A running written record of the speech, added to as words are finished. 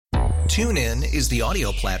TuneIn is the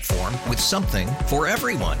audio platform with something for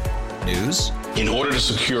everyone. News. In order to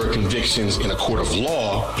secure convictions in a court of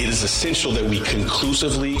law, it is essential that we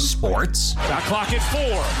conclusively. Sports. Got clock at 4.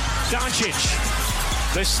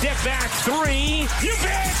 Doncic. The step back 3. You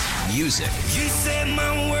bet. Music. You set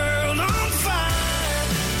my world on fire.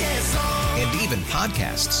 Yes, and even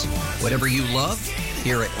podcasts. Whatever you love,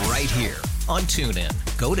 hear it right here on TuneIn.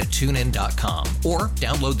 Go to TuneIn.com or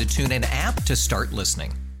download the TuneIn app to start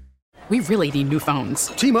listening. We really need new phones.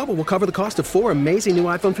 T-Mobile will cover the cost of 4 amazing new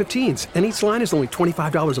iPhone 15s, and each line is only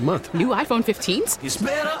 $25 a month. New iPhone 15s? it's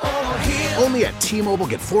better over here. Only at T-Mobile,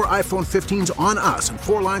 get 4 iPhone 15s on us and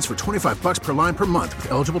 4 lines for $25 per line per month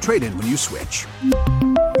with eligible trade-in when you switch.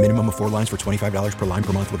 Minimum of 4 lines for $25 per line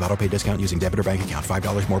per month with autopay discount using debit or bank account.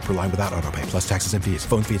 $5 more per line without autopay, plus taxes and fees.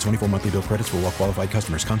 Phone fee at 24 monthly bill credits for well-qualified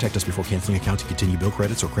customers. Contact us before canceling account to continue bill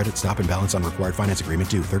credits or credit stop and balance on required finance agreement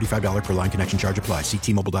due. $35 per line connection charge applies. See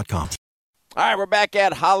T-Mobile.com. All right, we're back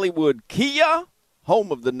at Hollywood Kia,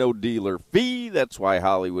 home of the no dealer fee. That's why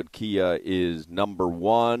Hollywood Kia is number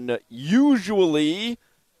one. Usually,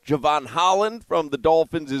 Javon Holland from the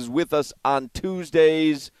Dolphins is with us on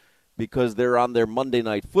Tuesdays because they're on their Monday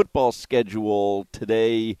Night Football schedule.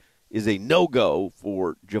 Today is a no-go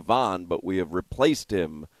for Javon, but we have replaced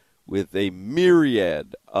him with a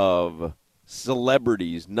myriad of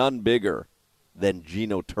celebrities, none bigger than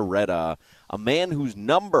Gino Torretta, a man whose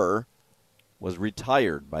number was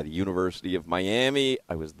retired by the University of Miami.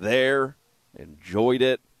 I was there, enjoyed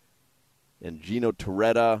it, and Gino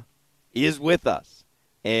Torretta is with us.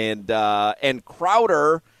 And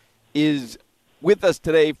Crowder is with us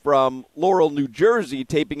today from Laurel, New Jersey,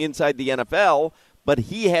 taping Inside the NFL, but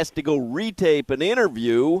he has to go retape an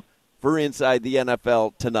interview for Inside the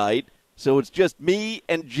NFL tonight. So it's just me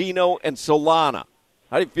and Gino and Solana.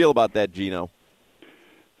 How do you feel about that, Gino?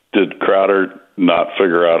 Did Crowder not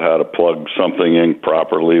figure out how to plug something in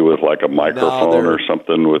properly with like a microphone or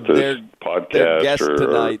something with his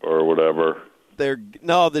podcast or whatever?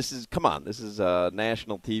 This is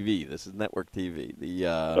national TV. This is network TV.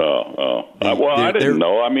 I didn't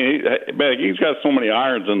know. I mean, he's got so many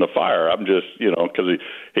irons in the fire. I'm just, because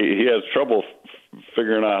he has trouble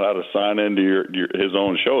figuring out how to sign into his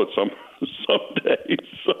own show at some days.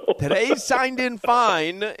 So. Today he signed in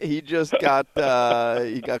fine. He just got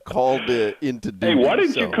called into duty. Hey, why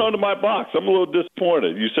didn't you come to my box? I'm a little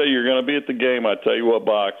disappointed. You say you're going to be at the game. I tell you what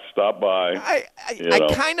box. Stop by. I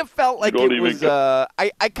kind of felt like it was.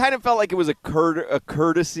 I kind of felt like it was a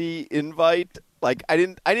courtesy invite. Like I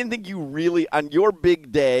didn't think you really on your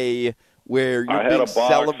big day where you're being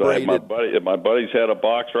celebrated. My buddies had a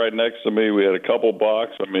box right next to me. We had a couple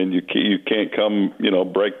boxes. I mean, you can't come,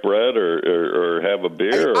 break bread or have a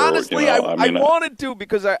beer. Honestly, I wanted to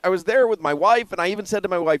because I was there with my wife, and I even said to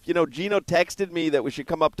my wife, Gino texted me that we should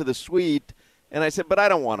come up to the suite, and I said, but I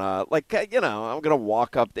don't want to. I'm going to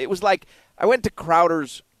walk up. It was like I went to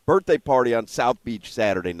Crowder's birthday party on South Beach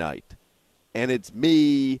Saturday night, and it's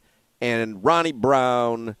me and Ronnie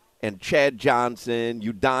Brown and Chad Johnson,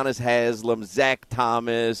 Udonis Haslam, Zach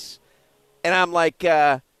Thomas. And I'm like,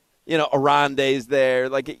 Aronde's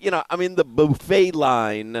there. I'm in the buffet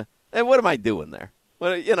line. And what am I doing there?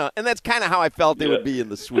 Well, and that's kind of how I felt it would be in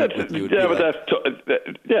the suite with you. But that's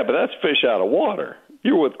fish out of water.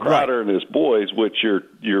 You're with Crowder and his boys, which you're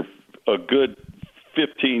a good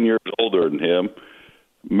 15 years older than him.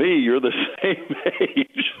 Me, you're the same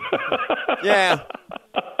age. Yeah.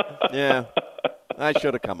 I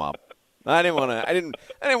should have come up. I didn't want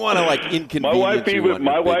to like inconvenience you.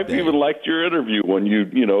 My wife even liked your interview when you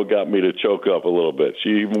got me to choke up a little bit. She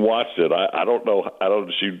even watched it. I don't know.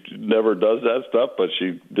 She never does that stuff, but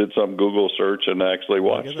she did some Google search and actually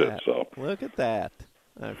watched it. So look at that.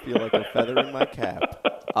 I feel like a feather in my cap.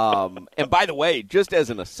 And by the way, just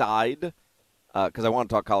as an aside, because I want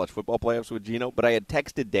to talk college football playoffs with Gino, but I had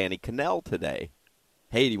texted Danny Cannell today.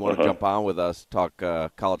 Hey, do you want to jump on with us, talk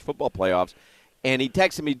college football playoffs? And he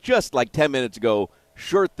texted me just like 10 minutes ago,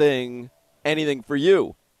 sure thing, anything for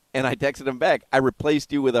you. And I texted him back, I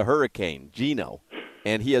replaced you with a hurricane, Gino.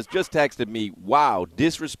 And he has just texted me, wow,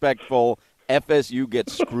 disrespectful, FSU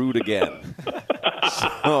gets screwed again.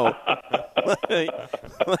 So let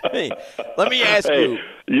me ask you.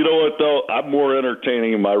 You know what, though? I'm more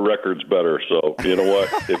entertaining and my record's better. So, you know what?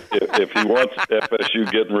 If he wants FSU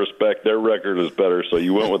getting respect, their record is better. So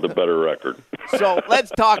you went with a better record. So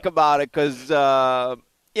let's talk about it because,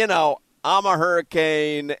 I'm a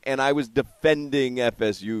Hurricane, and I was defending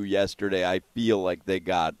FSU yesterday. I feel like they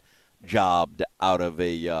got jobbed out of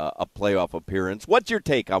a playoff appearance. What's your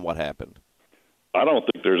take on what happened? I don't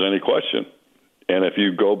think there's any question. And if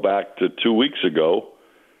you go back to 2 weeks ago,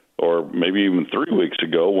 or maybe even 3 weeks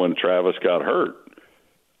ago when Travis got hurt.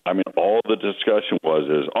 I mean, all the discussion was,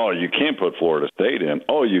 you can't put Florida State in.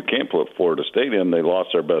 Oh, you can't put Florida State in. They lost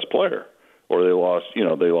their best player, or they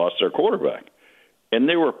lost their quarterback. And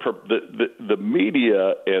they were the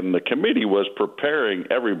media and the committee was preparing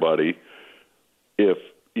everybody. If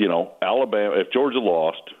Georgia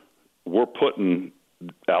lost, we're putting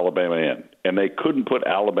Alabama in, and they couldn't put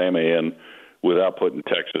Alabama in without putting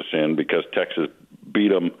Texas in because Texas beat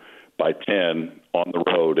them by 10 on the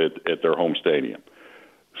road at their home stadium.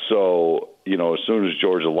 So, as soon as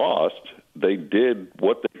Georgia lost, they did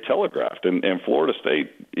what they telegraphed. And Florida State,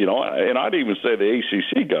 and I'd even say the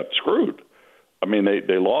ACC got screwed. I mean,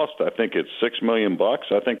 they lost, I think it's $6 million,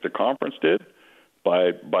 I think the conference did, by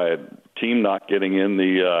a team not getting in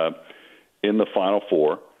the Final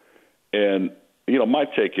Four. And, my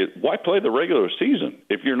take is, why play the regular season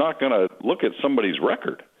if you're not going to look at somebody's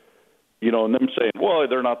record? And them saying, well,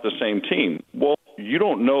 they're not the same team. Well, you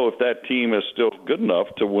don't know if that team is still good enough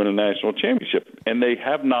to win a national championship, and they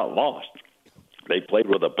have not lost. They played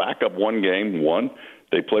with a backup one game, won.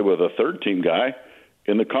 They played with a third-team guy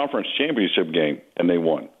in the conference championship game, and they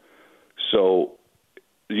won. So,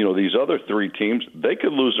 these other three teams, they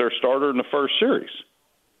could lose their starter in the first series.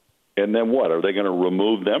 And then what? Are they going to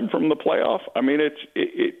remove them from the playoff? I mean,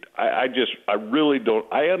 I really don't.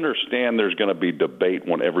 I understand there's going to be debate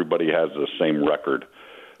when everybody has the same record,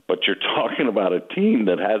 but you're talking about a team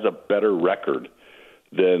that has a better record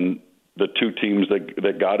than the two teams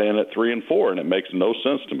that got in at 3 and 4, and it makes no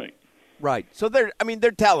sense to me. Right. So they're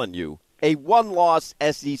telling you a one-loss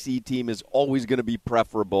SEC team is always going to be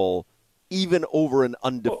preferable, even over an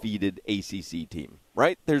undefeated ACC team.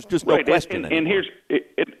 Right? There's just no question. And here's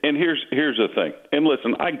the thing. And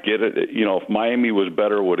listen, I get it. If Miami was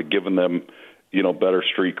better, would have given them, better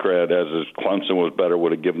street cred. As Clemson was better,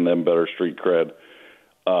 would have given them better street cred.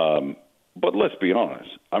 But let's be honest.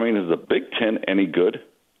 I mean, is the Big Ten any good?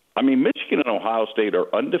 I mean, Michigan and Ohio State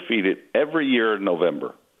are undefeated every year in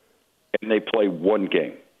November, and they play one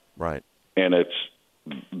game. Right. And it's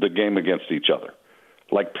the game against each other.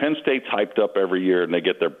 Like Penn State's hyped up every year, and they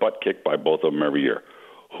get their butt kicked by both of them every year.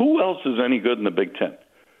 Who else is any good in the Big Ten?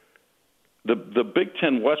 The Big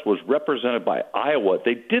Ten West was represented by Iowa.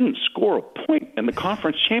 They didn't score a point in the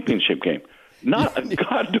conference championship game. Not a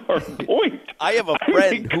goddamn point. I have a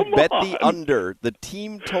friend who bet the under, the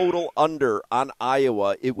team total under on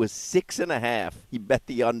Iowa. It was 6.5. He bet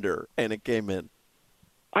the under, and it came in.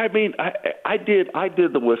 I mean, I did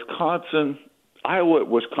the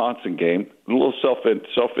Iowa-Wisconsin game, a little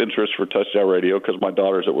self-interest for Touchdown Radio because my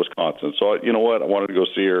daughter's at Wisconsin. So, you know what? I wanted to go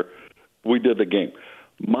see her. We did the game.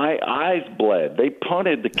 My eyes bled. They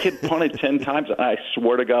punted. The kid punted 10 times. I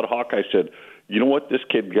swear to God, Hawk, I said, you know what? This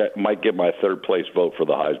kid might get my third-place vote for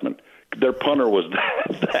the Heisman. Their punter was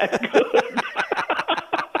that good.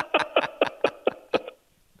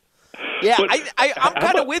 Yeah, I'm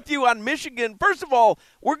kind of with you on Michigan. First of all,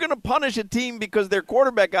 we're going to punish a team because their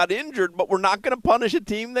quarterback got injured, but we're not going to punish a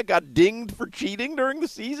team that got dinged for cheating during the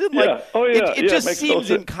season. Yeah. It just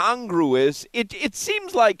seems incongruous. It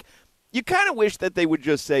seems like you kind of wish that they would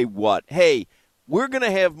just say, what? Hey, we're going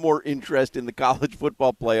to have more interest in the college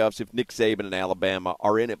football playoffs if Nick Saban and Alabama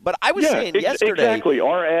are in it. But I was saying yesterday. Exactly.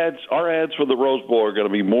 Our ads for the Rose Bowl are going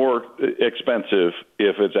to be more expensive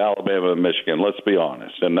if it's Alabama and Michigan. Let's be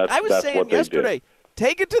honest. And that's what they yesterday. Did.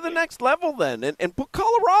 Take it to the next level then and put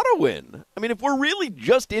Colorado in. I mean, if we're really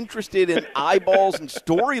just interested in eyeballs and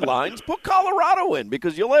storylines, put Colorado in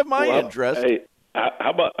because you'll have my interest. Hey, how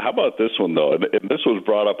about this one, though? And this was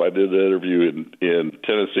brought up. I did an interview in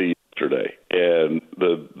Tennessee yesterday, and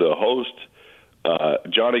the host,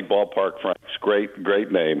 Johnny Ballpark Franks,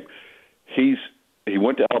 great name. He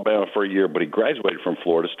went to Alabama for a year, but he graduated from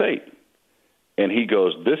Florida State. And he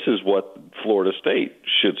goes, this is what Florida State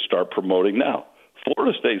should start promoting now.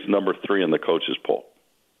 Florida State's number 3 in the coaches poll.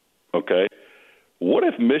 Okay? What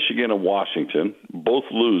if Michigan and Washington both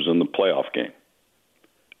lose in the playoff game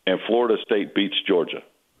and Florida State beats Georgia?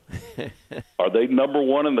 Are they number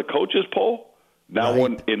 1 in the coaches poll? Now,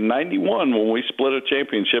 in 91, when we split a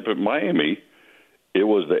championship at Miami, it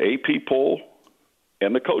was the AP poll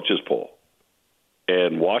and the coaches poll.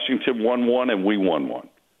 And Washington won one and we won one.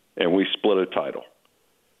 And we split a title.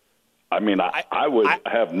 I mean, I would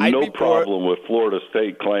have no problem with Florida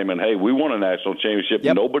State claiming, hey, we won a national championship.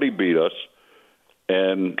 Yep. Nobody beat us.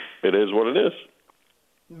 And it is what it is.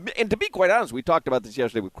 And to be quite honest, we talked about this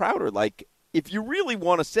yesterday with Crowder. Like, if you really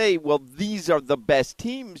want to say, well, these are the best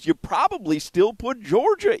teams, you probably still put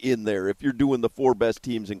Georgia in there if you're doing the 4 best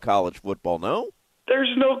teams in college football, no?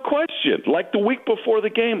 There's no question. Like the week before the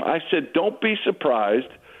game, I said, don't be surprised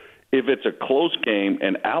if it's a close game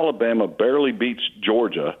and Alabama barely beats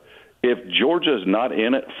Georgia, if Georgia's not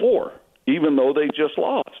in at 4, even though they just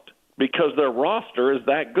lost, because their roster is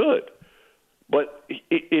that good. But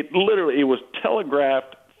it literally was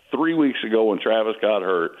telegraphed 3 weeks ago when Travis got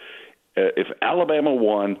hurt. If Alabama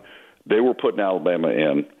won, they were putting Alabama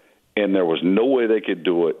in, and there was no way they could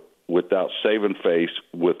do it without saving face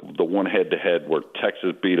with the one head-to-head where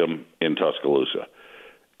Texas beat them in Tuscaloosa.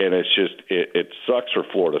 And it's just it sucks for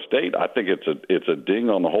Florida State. I think it's a ding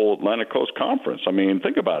on the whole Atlantic Coast Conference. I mean,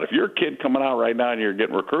 think about it. If you're a kid coming out right now and you're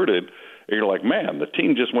getting recruited, and you're like, man, the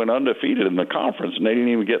team just went undefeated in the conference and they didn't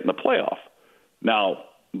even get in the playoff. Now,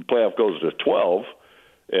 the playoff goes to 12,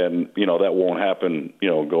 and, that won't happen,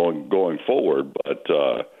 going forward. But,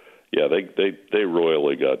 yeah, they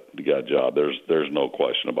royally got job. There's no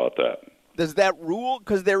question about that. Does that rule?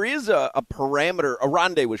 Because there is a parameter.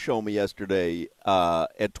 Arande was showing me yesterday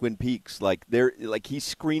at Twin Peaks. He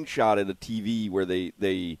screenshotted a TV where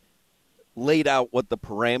they laid out what the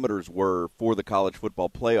parameters were for the college football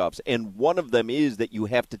playoffs, and one of them is that you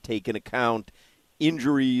have to take into account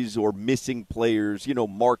injuries or missing players,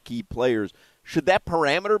 marquee players. Should that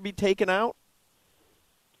parameter be taken out?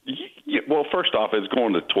 Yeah, well, first off, it's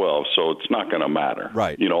going to 12, so it's not going to matter.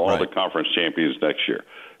 Right. All the conference champions next year.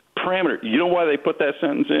 Parameter. You know why they put that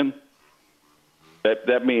sentence in?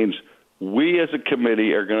 That means we as a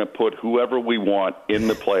committee are going to put whoever we want in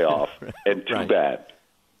the playoff, and too bad.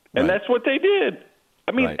 And that's what they did.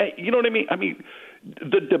 I mean, you know what I mean? I mean,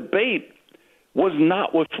 the debate was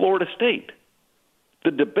not with Florida State.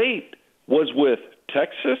 The debate was with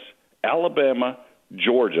Texas, Alabama,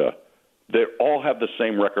 Georgia. They all have the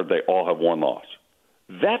same record. They all have one loss.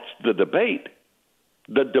 That's the debate.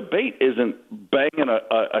 The debate isn't banging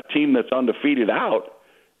a team that's undefeated out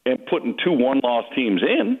and putting 2 one-loss teams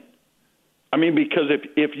in. I mean, because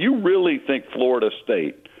if you really think Florida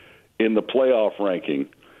State in the playoff ranking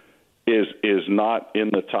is not in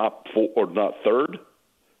the top 4 or not 3rd,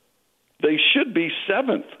 they should be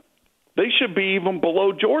 7th. They should be even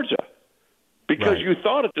below Georgia. Because you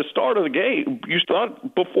thought at the start of the game, you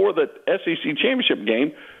thought before the SEC championship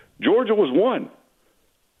game, Georgia was 1.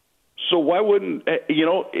 So why wouldn't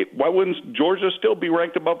Georgia still be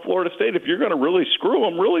ranked above Florida State? If you're going to really screw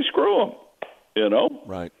them.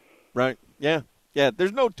 Right. Yeah.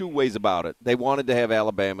 There's no two ways about it. They wanted to have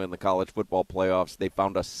Alabama in the college football playoffs. They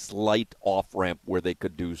found a slight off ramp where they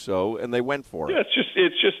could do so, and they went for it. Yeah,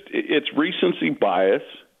 it's recency bias.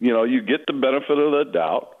 You get the benefit of the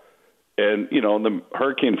doubt. And, the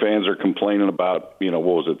Hurricane fans are complaining about, what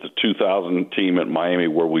was it, the 2000 team at Miami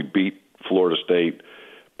where we beat Florida State,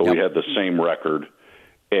 but we had the same record,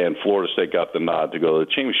 and Florida State got the nod to go to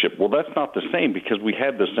the championship. Well, that's not the same because we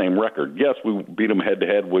had the same record. Yes, we beat them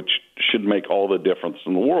head-to-head, which should make all the difference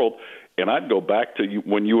in the world. And I'd go back to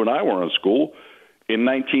when you and I were in school in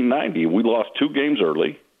 1990. We lost 2 games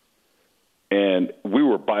early, and we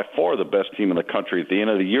were by far the best team in the country at the end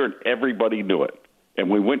of the year, and everybody knew it. And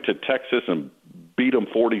we went to Texas and beat them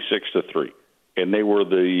 46-3. And they were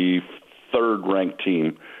the 3rd-ranked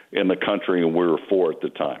team in the country, and we were 4 at the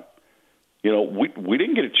time. We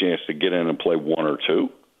didn't get a chance to get in and play 1 or 2.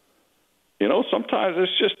 Sometimes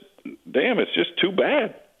it's just too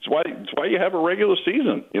bad. It's why you have a regular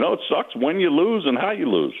season. It sucks when you lose and how you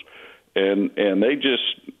lose. And they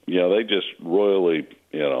just royally,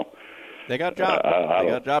 They got job.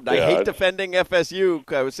 I hate defending FSU.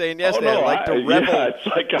 I was saying yesterday, I like to revel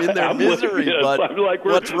in their misery. But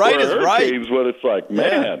what's right is right. But it's like,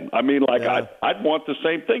 man, I'd want the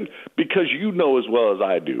same thing because as well as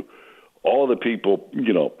I do, all the people,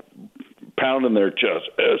 pounding their chest,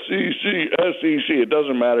 SEC. It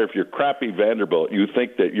doesn't matter if you're crappy Vanderbilt. You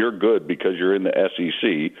think that you're good because you're in the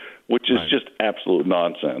SEC, which is just absolute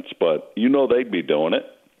nonsense. But they'd be doing it.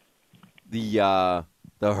 The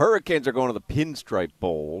Hurricanes are going to the Pinstripe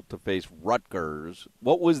Bowl to face Rutgers.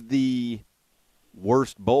 What was the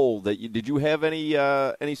worst bowl did you have any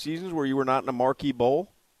seasons where you were not in a marquee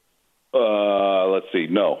bowl? Let's see.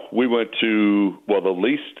 No, we went to the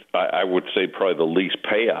least. I would say probably the least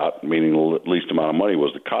payout, meaning the least amount of money,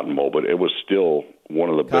 was the Cotton Bowl, but it was still one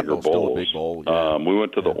of the bigger bowls. Still a big bowl. Yeah. We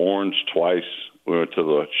went to the Orange twice. We went to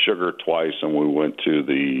the Sugar twice, and we went to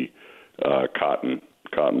the Cotton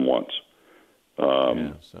once. They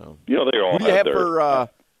all.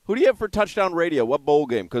 Who do you have for Touchdown Radio? What bowl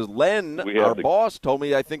game? Because Len, our boss, told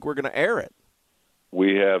me I think we're going to air it.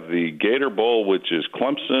 We have the Gator Bowl, which is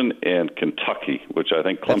Clemson and Kentucky, which I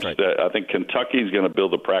think I think Kentucky's going to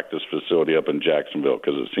build a practice facility up in Jacksonville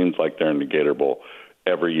because it seems like they're in the Gator Bowl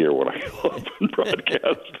every year when I go up and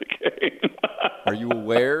broadcast the game. Are you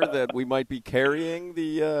aware that we might be carrying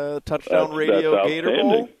the Touchdown Radio Gator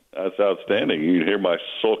Bowl? That's outstanding. You can hear my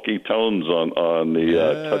sulky tones on the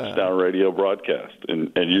touchdown radio broadcast,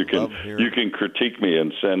 and you can critique me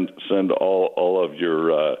and send all of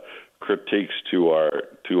your critiques to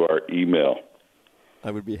our email.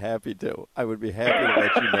 I would be happy to. I would be happy to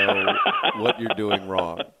let you know what you're doing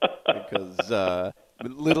wrong, because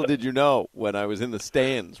little did you know when I was in the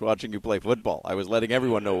stands watching you play football, I was letting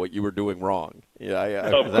everyone know what you were doing wrong. Yeah,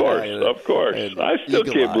 of course. I still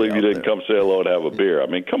can't believe you didn't come say hello and have a beer. I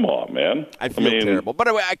mean, come on, man. I feel terrible. But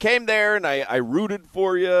I came there and I rooted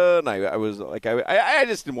for you, and I was like, I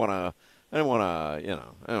just didn't want to. I don't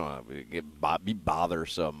want to be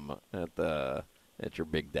bothersome at your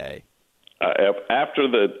big day. After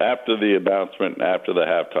the announcement, after the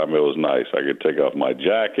halftime, it was nice. I could take off my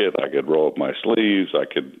jacket, I could roll up my sleeves, I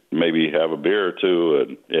could maybe have a beer or two,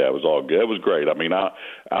 and yeah, it was all good. It was great. I mean,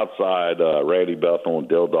 outside, Randy Bethel and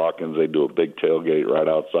Dale Dawkins, they do a big tailgate right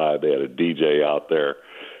outside. They had a DJ out there,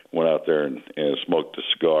 went out there and smoked a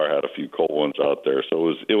cigar, had a few cold ones out there. So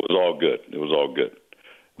it was all good. It was all good.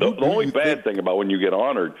 The only bad thing about when you get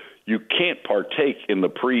honored, you can't partake in the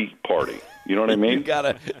pre-party. You know what I mean?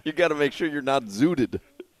 you gotta make sure you're not zooted.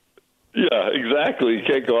 Yeah, exactly. You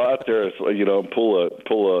can't go out there, pull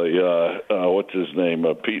a what's his name,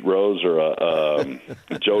 Pete Rose or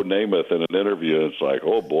Joe Namath in an interview. It's like,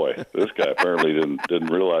 oh boy, this guy apparently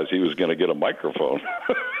didn't realize he was going to get a microphone.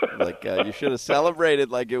 You should have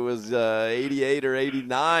celebrated like it was 88 or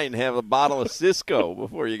 89. Have a bottle of Cisco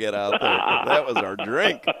before you get out there. That was our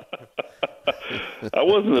drink. I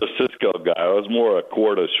wasn't a Cisco guy. I was more a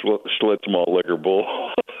quart of Schlitz malt liquor bull.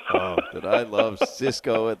 Oh, did I love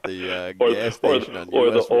Cisco at the gas station on or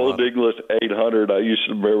US the Old English 800. I used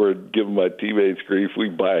to remember giving my teammates grief.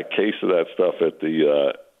 We'd buy a case of that stuff at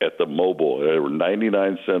the Mobile. They were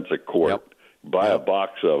 99 cents a quart. Yep. Buy a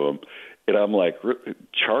box of them. And I'm like,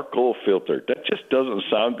 charcoal filter. That just doesn't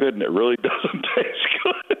sound good, and it really doesn't taste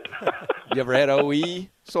good. You ever had OE,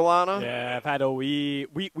 Solana? Yeah, I've had OE.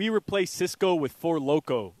 We replaced Cisco with Four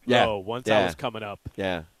Loko. Once I was coming up.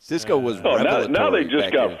 Yeah, Cisco was revelatory. Now they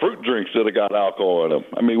just got fruit drinks that have got alcohol in them.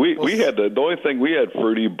 I mean, we had the only thing we had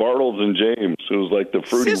fruity Bartles and James. It was like the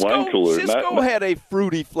fruity wine cooler. Cisco had a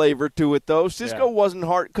fruity flavor to it, though. Cisco wasn't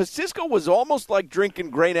hard because Cisco was almost like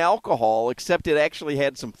drinking grain alcohol, except it actually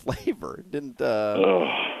had some flavor. It didn't.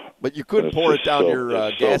 But you could pour it down your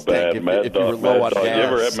gas tank if you were low on gas. You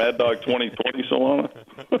ever had Mad Dog 2020, Solana?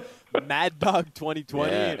 Mad Dog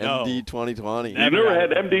 2020? Yeah, no. MD 2020. You never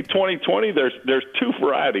had MD 2020? There's two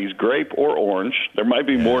varieties, grape or orange. There might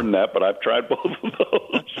be more than that, but I've tried both of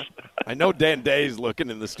those. I know Dan Day's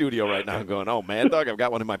looking in the studio right now going, oh, Mad Dog, I've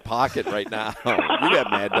got one in my pocket right now. You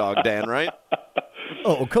got Mad Dog, Dan, right?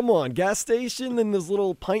 Oh, come on. Gas station and those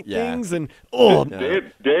little pint things. And Dan's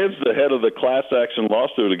the head of the class action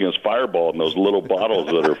lawsuit against Fireball and those little bottles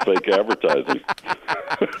that are fake advertising.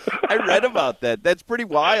 I read about that. That's pretty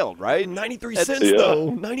wild, right? 93 cents, though.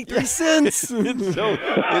 93 cents.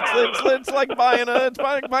 It's like buying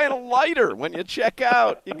a lighter. When you check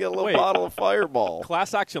out, you get a little bottle of Fireball.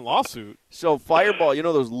 Class action lawsuit? So Fireball, you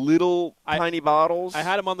know those little tiny bottles? I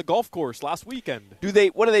had them on the golf course last weekend.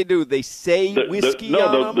 What do they do? They say whiskey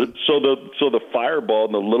on them? So the Fireball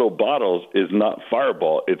in the little bottles is not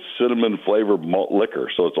Fireball. It's cinnamon-flavored malt liquor.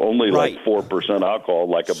 So it's only like 4% alcohol,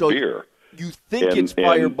 like a beer. You think it's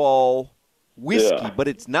Fireball whiskey, but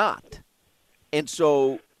it's not. And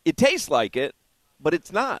so it tastes like it, but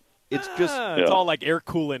it's not. It's just it's all like air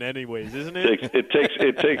cooling anyways, isn't it?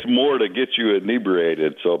 It takes more to get you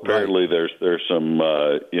inebriated. So apparently there's some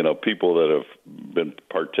people that have been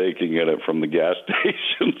partaking in it from the gas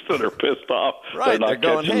stations that are pissed off. Right. They're not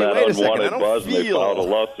going, catching that unwanted buzz, and they filed a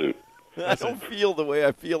lawsuit. I don't feel the way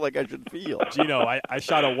I feel like I should feel. Gino, I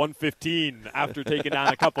shot a 115 after taking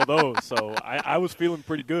down a couple of those, so I was feeling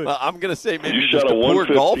pretty good. Well, I'm going to say maybe you just shot a poor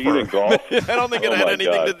golfer. In golf? I don't think it had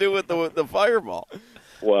anything to do with the Fireball.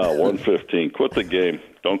 Wow, 115. Quit the game.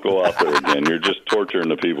 Don't go out there again. You're just torturing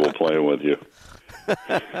the people playing with you.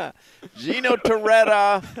 Gino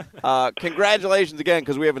Torretta, congratulations again,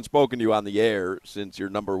 because we haven't spoken to you on the air since your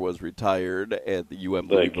number was retired at the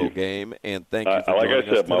Louisville game. And thank you for joining us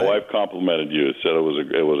today. My wife complimented you. Said it was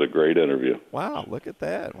a great interview. Wow, look at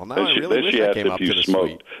that. Well, now I really wish I came up to the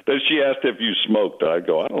suite. Then she asked if you smoked. I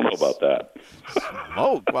go, I don't know about that.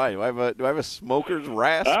 Smoke? Why? Do I have a smoker's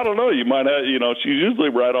rasp? I don't know. You might have. She's usually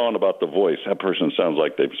right on about the voice. That person sounds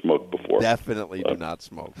like they've smoked before. Definitely do not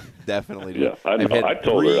smoke. Definitely do. Yeah, I know. I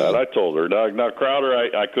told her that. I told her. Now Crowder,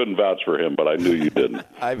 I couldn't vouch for him, but I knew you didn't.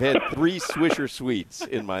 I've had 3 Swisher Sweets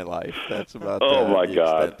in my life. That's about my the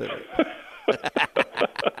God. extent of it.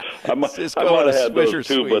 I might have had those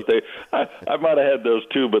too, but I might have had those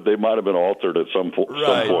too, but they might have been altered at some point.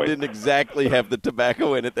 Didn't exactly have the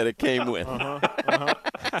tobacco in it that it came with. All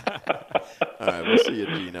right, we'll see you,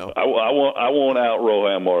 Gino. I won't out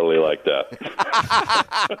Rohan Marley like that.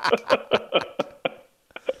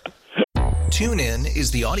 TuneIn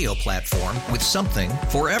is the audio platform with something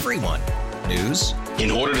for everyone. News.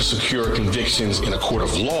 In order to secure convictions in a court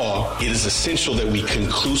of law, it is essential that we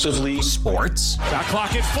conclusively. Sports. Shot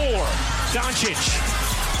clock at 4.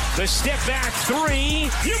 Doncic. The step back 3.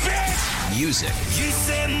 You bet. Music. You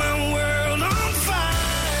set my world on fire.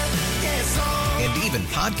 Yes, and even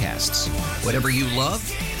podcasts. Whatever you love,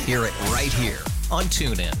 hear it right here on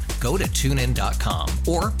TuneIn. Go to TuneIn.com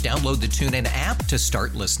or download the TuneIn app to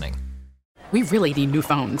start listening. We really need new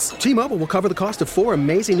phones. T-Mobile will cover the cost of 4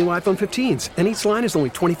 amazing new iPhone 15s, and each line is only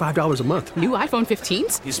 $25 a month. New iPhone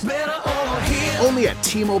 15s? It's better over here. Only at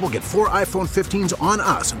T-Mobile, get 4 iPhone 15s on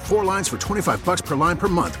us and 4 lines for $25 per line per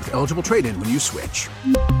month with eligible trade-in when you switch.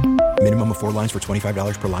 Minimum of 4 lines for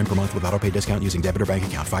 $25 per line per month with autopay discount using debit or bank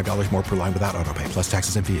account. $5 more per line without autopay, plus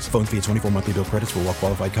taxes and fees. Phone fee at 24 monthly bill credits for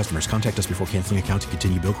well-qualified customers. Contact us before canceling account to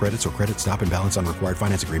continue bill credits or credit stop and balance on required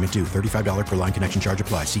finance agreement due. $35 per line connection charge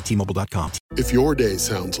applies. See T-Mobile.com. If your day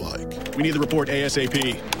sounds like, we need the report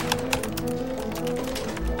ASAP,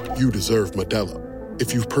 you deserve Modelo.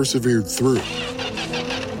 If you've persevered through,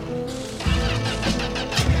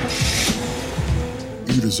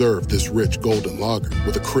 you deserve this rich golden lager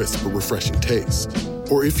with a crisp but refreshing taste.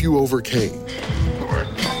 Or if you overcame.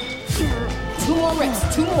 2 more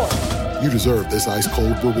reps, 2 more. You deserve this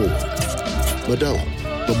ice-cold reward. Modelo,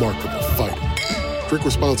 the Remarkable Fighter. Drink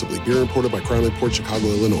responsibly. Beer imported by Crown Imports, Chicago,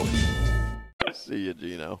 Illinois. See you,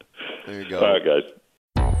 Gino. There you go. All right, guys.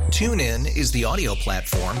 TuneIn is the audio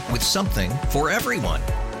platform with something for everyone.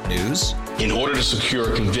 News. In order to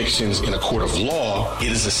secure convictions in a court of law,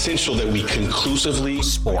 it is essential that we conclusively.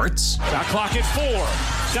 Sports. Shot clock at 4.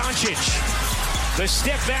 Doncic. The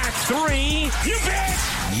step back 3. You bet.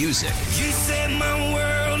 Music. You set my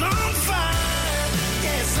world on fire.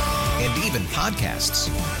 Yes, and even podcasts.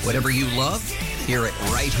 Whatever you love, hear it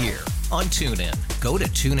right here on TuneIn. Go to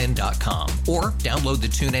TuneIn.com or download the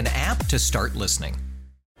TuneIn app to start listening.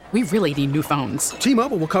 We really need new phones.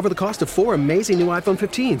 T-Mobile will cover the cost of 4 amazing new iPhone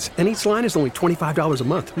 15s, and each line is only $25 a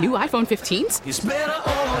month. New iPhone 15s? It's better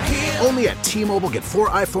over here. Only at T-Mobile, get 4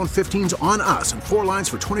 iPhone 15s on us and 4 lines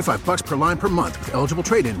for $25 per line per month with eligible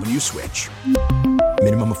trade-in when you switch.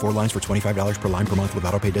 Minimum of 4 lines for $25 per line per month with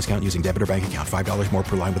autopay discount using debit or bank account. $5 more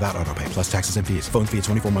per line without autopay, plus taxes and fees. Phone fee at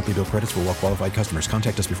 24 monthly bill credits for well-qualified customers.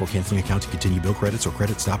 Contact us before canceling account to continue bill credits or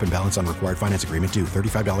credit stop and balance on required finance agreement due.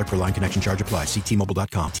 $35 per line connection charge applies. See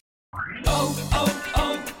T-Mobile.com.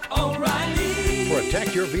 O'Reilly.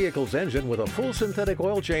 Protect your vehicle's engine with a full synthetic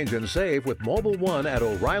oil change and save with Mobil 1 at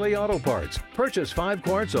O'Reilly Auto Parts. Purchase 5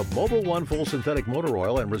 quarts of Mobil 1 full synthetic motor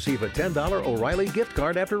oil and receive a $10 O'Reilly gift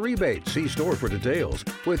card after rebate. See store for details.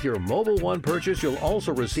 With your Mobil 1 purchase, you'll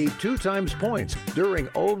also receive 2 times points during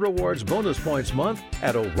O Rewards Bonus Points Month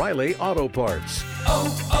at O'Reilly Auto Parts.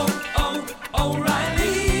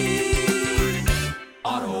 O'Reilly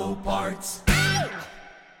Auto Parts.